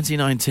 February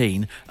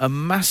 2019, a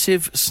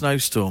massive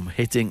snowstorm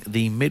hitting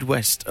the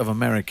Midwest of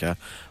America,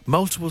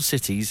 multiple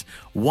cities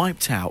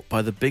wiped out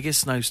by the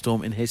biggest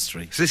snowstorm in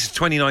history. So this is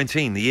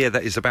 2019, the year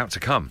that is about to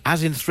come.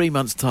 As in 3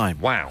 months'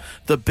 time. Wow.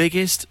 The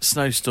biggest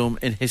snowstorm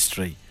in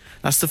history.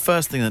 That's the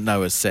first thing that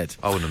Noah's said.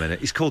 Oh, in a minute.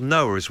 He's called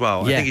Noah as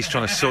well. Yeah. I think he's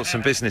trying to sort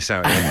some business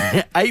out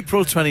here.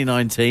 April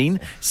 2019,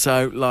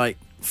 so like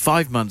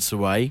 5 months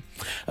away,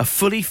 a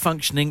fully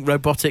functioning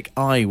robotic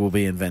eye will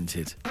be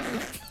invented.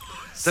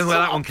 Don't know where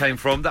that one came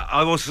from.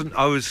 I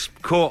was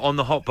caught on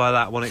the hop by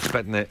that one,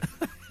 expecting it.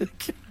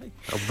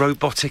 A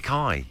robotic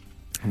eye.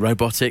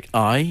 Robotic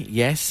eye,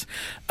 yes.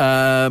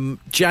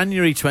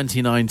 January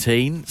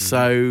 2019,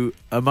 so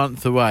a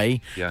month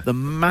away. Yeah. A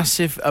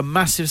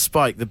massive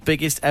spike, the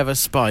biggest ever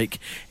spike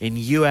in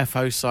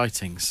UFO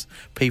sightings.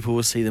 People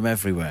will see them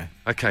everywhere.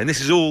 Okay, and this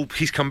is all.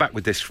 He's come back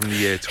with this from the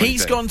year 20.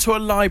 He's gone to a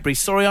library.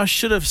 Sorry, I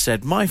should have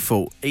said. My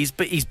fault. He's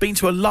been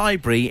to a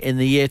library in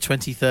the year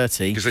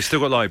 2030. Because they've still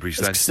got libraries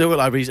then. Still got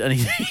libraries, and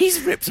he's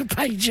ripped a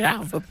page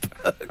out of a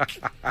book.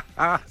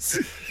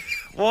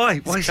 Why?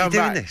 Why is he doing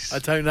back. this? I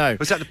don't know.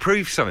 Was that to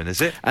prove something,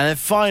 is it? And then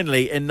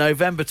finally, in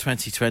November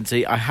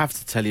 2020, I have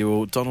to tell you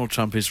all, Donald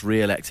Trump is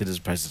re-elected as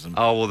president.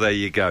 Oh, well, there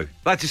you go.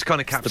 That just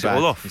kind of caps it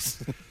all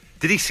off.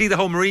 Did he see the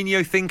whole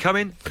Mourinho thing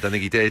coming? I don't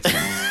think he did.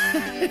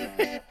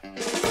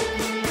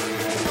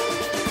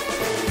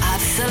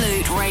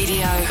 Absolute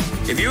Radio.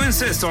 If you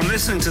insist on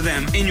listening to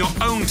them in your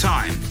own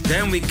time,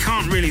 then we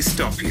can't really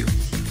stop you.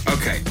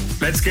 Okay,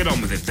 let's get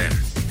on with it then.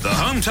 The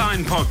Home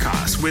Time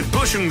Podcast with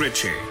Bush and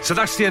Richie. So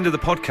that's the end of the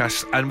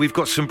podcast, and we've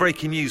got some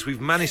breaking news.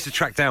 We've managed to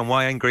track down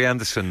why Angry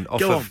Anderson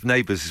off of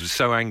Neighbours was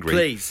so angry.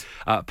 Please.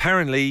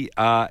 Apparently,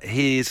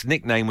 his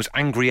nickname was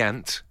Angry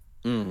Ant.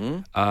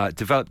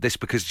 Developed this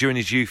because during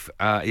his youth,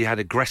 he had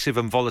aggressive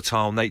and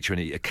volatile nature,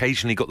 and he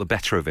occasionally got the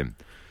better of him.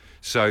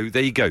 So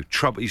there you go.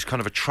 He's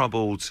kind of a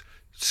troubled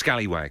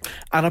scallywag.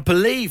 And I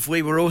believe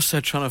we were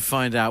also trying to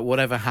find out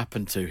whatever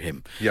happened to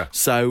him. Yeah.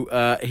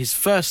 So his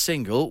first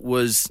single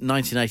was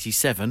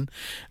 1987,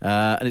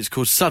 and it's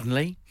called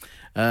Suddenly.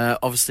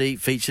 Obviously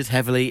featured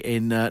heavily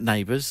in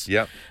Neighbours.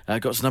 Yep.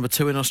 Got to number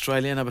 2 in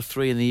Australia, number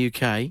 3 in the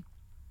UK.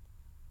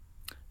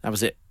 That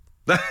was it.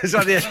 Is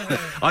that it?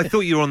 I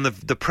thought you were on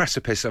the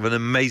precipice of an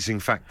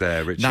amazing fact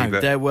there, Richie. No,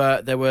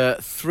 there were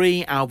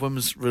 3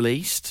 albums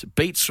released: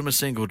 Beats from a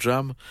Single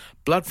Drum,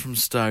 Blood from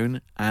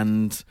Stone,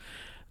 and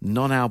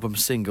non-album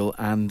single,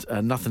 and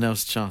nothing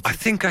else charted. I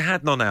think I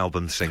had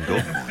non-album single.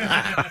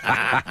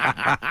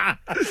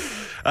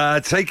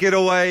 Take it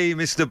away,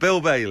 Mr.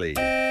 Bill Bailey.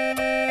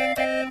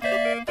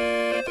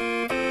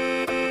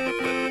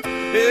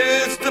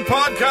 It's the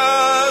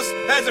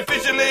podcast has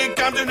officially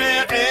come to an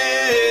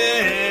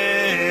end.